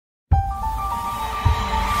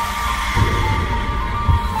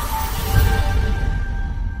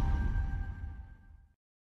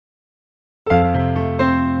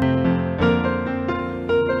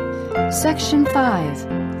Section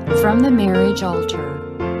 5, From the Marriage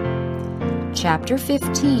Altar. Chapter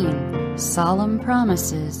 15, Solemn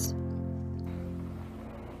Promises.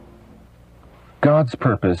 God's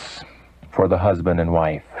purpose for the husband and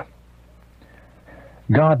wife.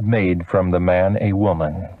 God made from the man a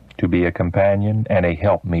woman to be a companion and a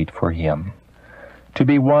helpmeet for him, to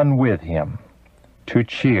be one with him, to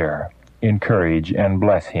cheer, encourage, and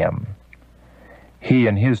bless him. He,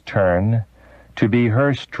 in his turn, to be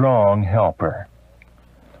her strong helper.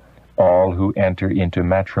 All who enter into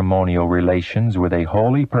matrimonial relations with a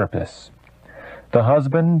holy purpose, the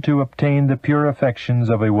husband to obtain the pure affections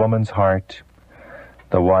of a woman's heart,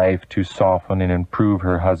 the wife to soften and improve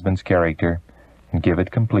her husband's character and give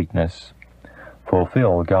it completeness,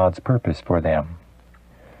 fulfill God's purpose for them.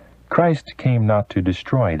 Christ came not to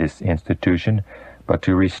destroy this institution, but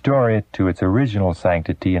to restore it to its original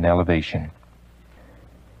sanctity and elevation.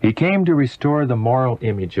 He came to restore the moral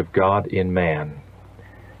image of God in man,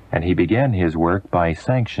 and he began his work by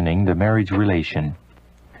sanctioning the marriage relation.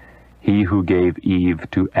 He who gave Eve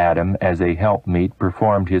to Adam as a helpmeet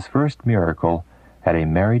performed his first miracle at a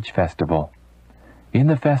marriage festival. In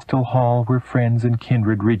the festal hall where friends and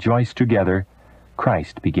kindred rejoiced together,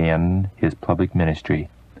 Christ began his public ministry.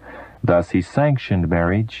 Thus he sanctioned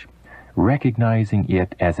marriage, recognizing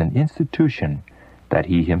it as an institution that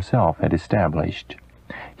he himself had established.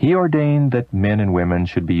 He ordained that men and women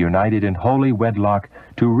should be united in holy wedlock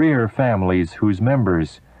to rear families whose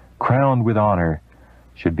members, crowned with honor,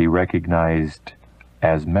 should be recognized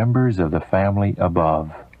as members of the family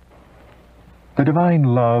above. The divine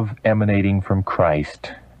love emanating from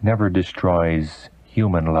Christ never destroys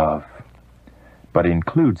human love, but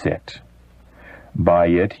includes it. By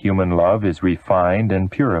it, human love is refined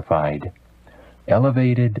and purified,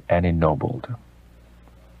 elevated and ennobled.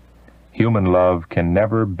 Human love can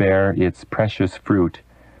never bear its precious fruit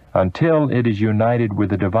until it is united with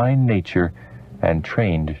the divine nature and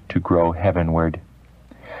trained to grow heavenward.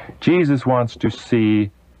 Jesus wants to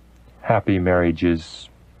see happy marriages,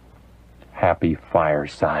 happy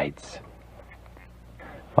firesides.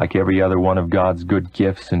 Like every other one of God's good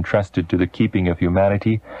gifts entrusted to the keeping of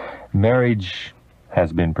humanity, marriage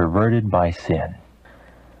has been perverted by sin.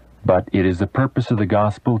 But it is the purpose of the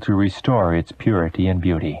gospel to restore its purity and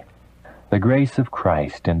beauty. The grace of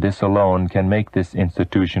Christ, and this alone, can make this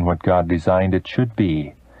institution what God designed it should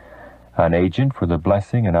be, an agent for the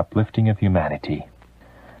blessing and uplifting of humanity.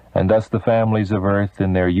 And thus the families of earth,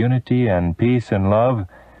 in their unity and peace and love,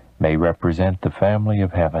 may represent the family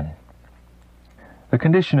of heaven. The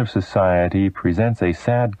condition of society presents a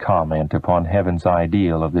sad comment upon heaven's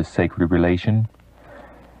ideal of this sacred relation.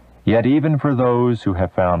 Yet even for those who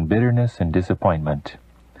have found bitterness and disappointment,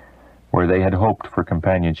 where they had hoped for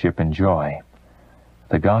companionship and joy,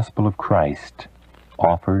 the gospel of Christ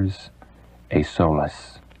offers a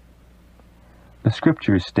solace. The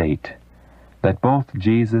Scriptures state that both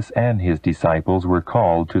Jesus and his disciples were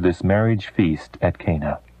called to this marriage feast at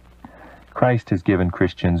Cana. Christ has given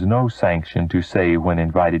Christians no sanction to say when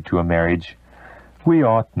invited to a marriage, "We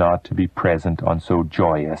ought not to be present on so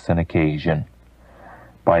joyous an occasion."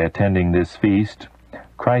 By attending this feast,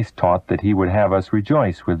 Christ taught that he would have us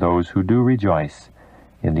rejoice with those who do rejoice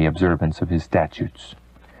in the observance of his statutes.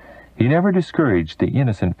 He never discouraged the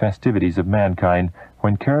innocent festivities of mankind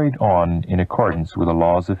when carried on in accordance with the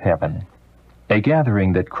laws of heaven. A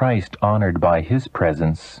gathering that Christ honored by his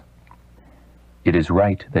presence, it is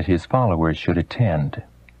right that his followers should attend.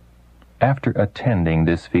 After attending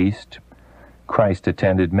this feast, Christ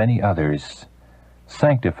attended many others,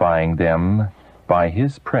 sanctifying them by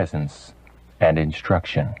his presence and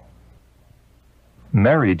instruction.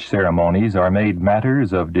 Marriage ceremonies are made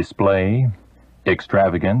matters of display,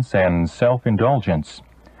 extravagance, and self-indulgence.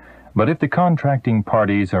 But if the contracting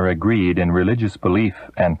parties are agreed in religious belief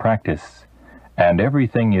and practice, and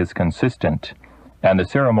everything is consistent, and the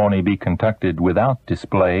ceremony be conducted without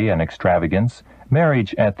display and extravagance,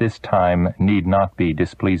 marriage at this time need not be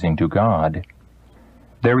displeasing to God.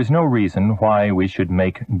 There is no reason why we should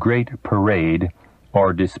make great parade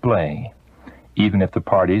or display, even if the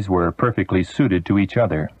parties were perfectly suited to each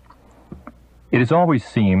other. It has always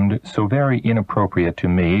seemed so very inappropriate to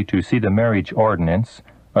me to see the marriage ordinance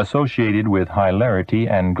associated with hilarity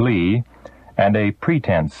and glee and a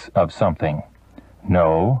pretense of something.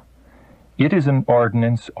 No, it is an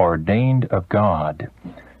ordinance ordained of God,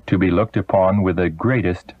 to be looked upon with the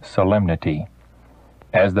greatest solemnity.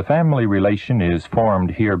 As the family relation is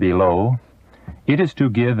formed here below, it is to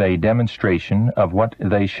give a demonstration of what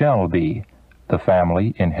they shall be, the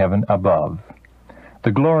family in heaven above.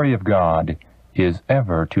 The glory of God is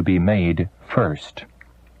ever to be made first.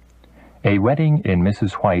 A wedding in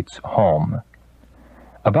Mrs. White's home.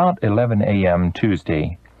 About 11 a.m.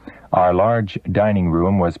 Tuesday, our large dining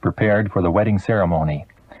room was prepared for the wedding ceremony.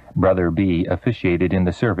 Brother B officiated in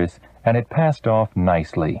the service, and it passed off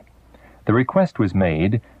nicely. The request was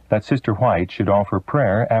made that Sister White should offer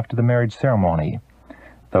prayer after the marriage ceremony.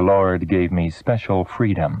 The Lord gave me special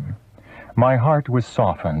freedom. My heart was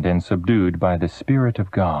softened and subdued by the Spirit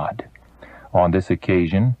of God. On this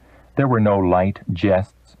occasion, there were no light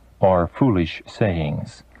jests or foolish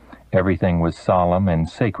sayings. Everything was solemn and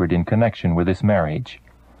sacred in connection with this marriage.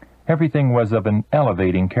 Everything was of an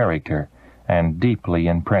elevating character and deeply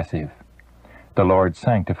impressive. The Lord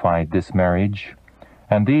sanctified this marriage,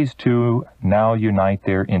 and these two now unite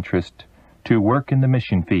their interest to work in the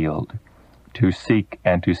mission field, to seek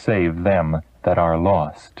and to save them that are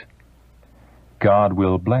lost. God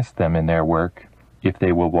will bless them in their work if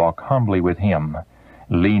they will walk humbly with Him,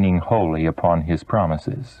 leaning wholly upon His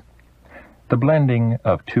promises. The blending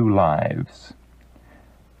of two lives.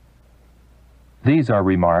 These are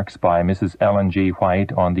remarks by Mrs. Ellen G.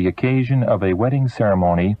 White on the occasion of a wedding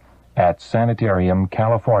ceremony at Sanitarium,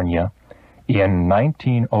 California, in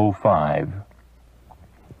 1905.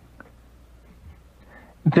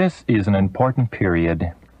 This is an important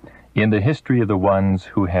period in the history of the ones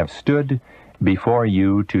who have stood before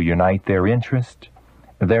you to unite their interest,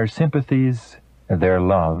 their sympathies, their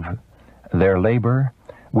love, their labor,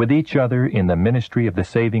 with each other in the ministry of the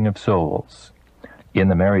saving of souls. In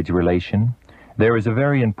the marriage relation, there is a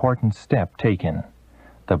very important step taken,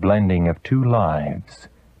 the blending of two lives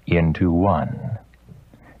into one.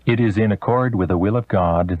 It is in accord with the will of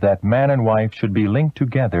God that man and wife should be linked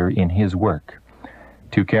together in His work,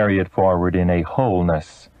 to carry it forward in a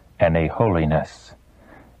wholeness and a holiness.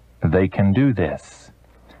 They can do this.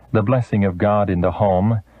 The blessing of God in the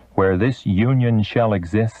home, where this union shall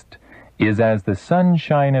exist, is as the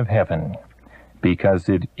sunshine of heaven, because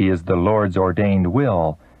it is the Lord's ordained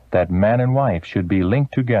will that man and wife should be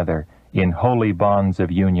linked together in holy bonds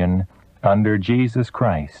of union under Jesus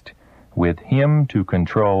Christ, with Him to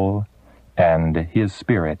control and His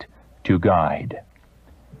Spirit to guide.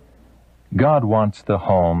 God wants the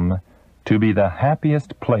home to be the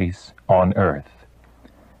happiest place on earth,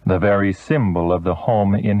 the very symbol of the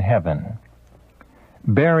home in heaven.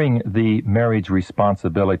 Bearing the marriage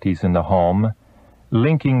responsibilities in the home,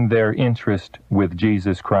 linking their interest with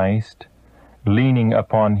Jesus Christ, leaning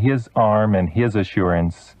upon His arm and His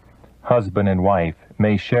assurance, husband and wife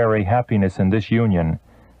may share a happiness in this union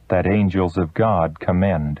that angels of God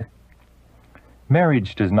commend.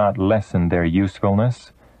 Marriage does not lessen their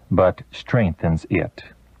usefulness, but strengthens it.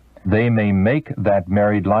 They may make that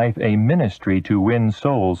married life a ministry to win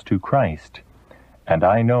souls to Christ, and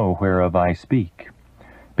I know whereof I speak.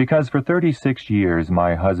 Because for 36 years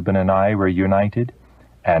my husband and I were united,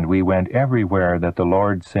 and we went everywhere that the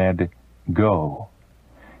Lord said, "Go."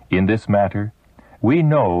 In this matter, we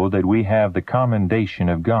know that we have the commendation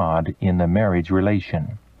of God in the marriage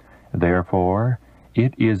relation. Therefore,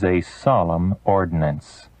 it is a solemn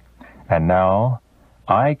ordinance. And now,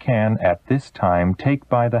 I can at this time take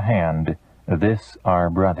by the hand this our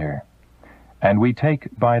brother, and we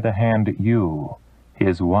take by the hand you,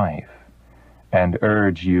 his wife, and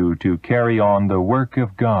urge you to carry on the work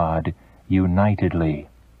of God unitedly.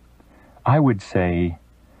 I would say,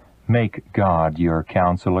 make God your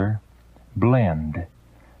counselor. Blend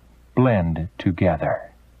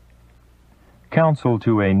together. Counsel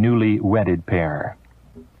to a newly wedded pair.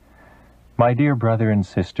 My dear brother and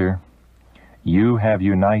sister, you have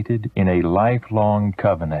united in a lifelong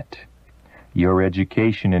covenant. Your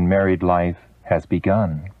education in married life has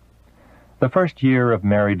begun. The first year of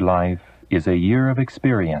married life is a year of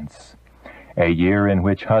experience, a year in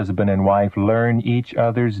which husband and wife learn each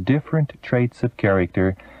other's different traits of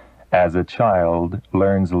character as a child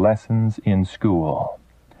learns lessons in school.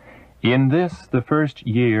 In this, the first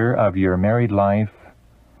year of your married life,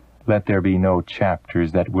 let there be no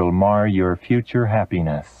chapters that will mar your future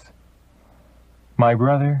happiness. My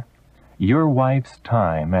brother, your wife's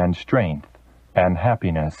time and strength and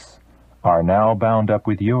happiness are now bound up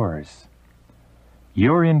with yours.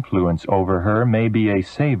 Your influence over her may be a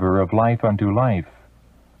savor of life unto life,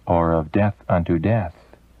 or of death unto death.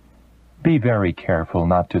 Be very careful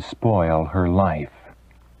not to spoil her life.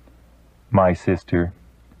 My sister,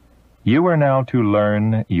 you are now to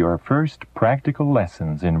learn your first practical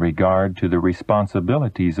lessons in regard to the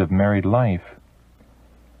responsibilities of married life.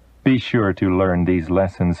 Be sure to learn these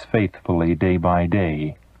lessons faithfully day by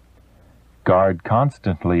day. Guard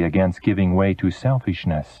constantly against giving way to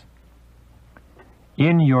selfishness.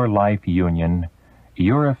 In your life union,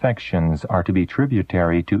 your affections are to be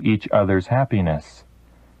tributary to each other's happiness.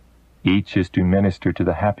 Each is to minister to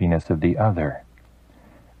the happiness of the other.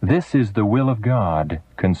 This is the will of God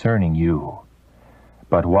concerning you.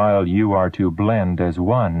 But while you are to blend as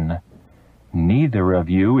one, neither of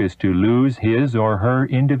you is to lose his or her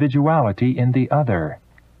individuality in the other.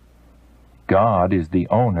 God is the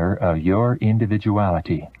owner of your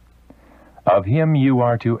individuality. Of him you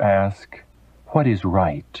are to ask, what is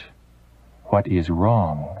right? What is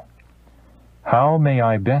wrong? How may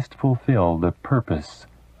I best fulfill the purpose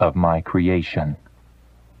of my creation?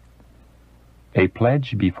 A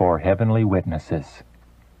pledge before heavenly witnesses.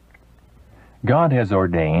 God has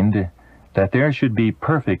ordained that there should be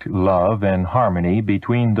perfect love and harmony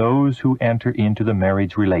between those who enter into the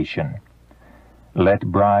marriage relation. Let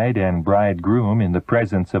bride and bridegroom, in the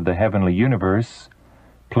presence of the heavenly universe,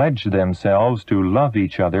 pledge themselves to love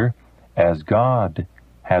each other as God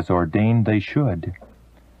has ordained they should.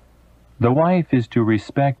 The wife is to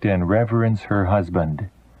respect and reverence her husband,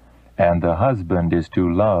 and the husband is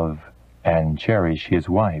to love and cherish his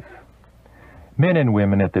wife. Men and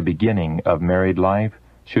women at the beginning of married life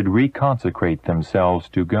should reconsecrate themselves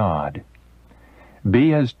to God.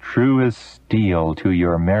 Be as true as steel to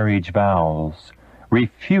your marriage vows,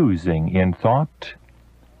 refusing in thought,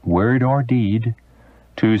 word, or deed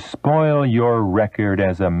to spoil your record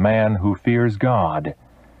as a man who fears God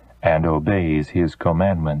and obeys his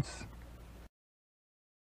commandments.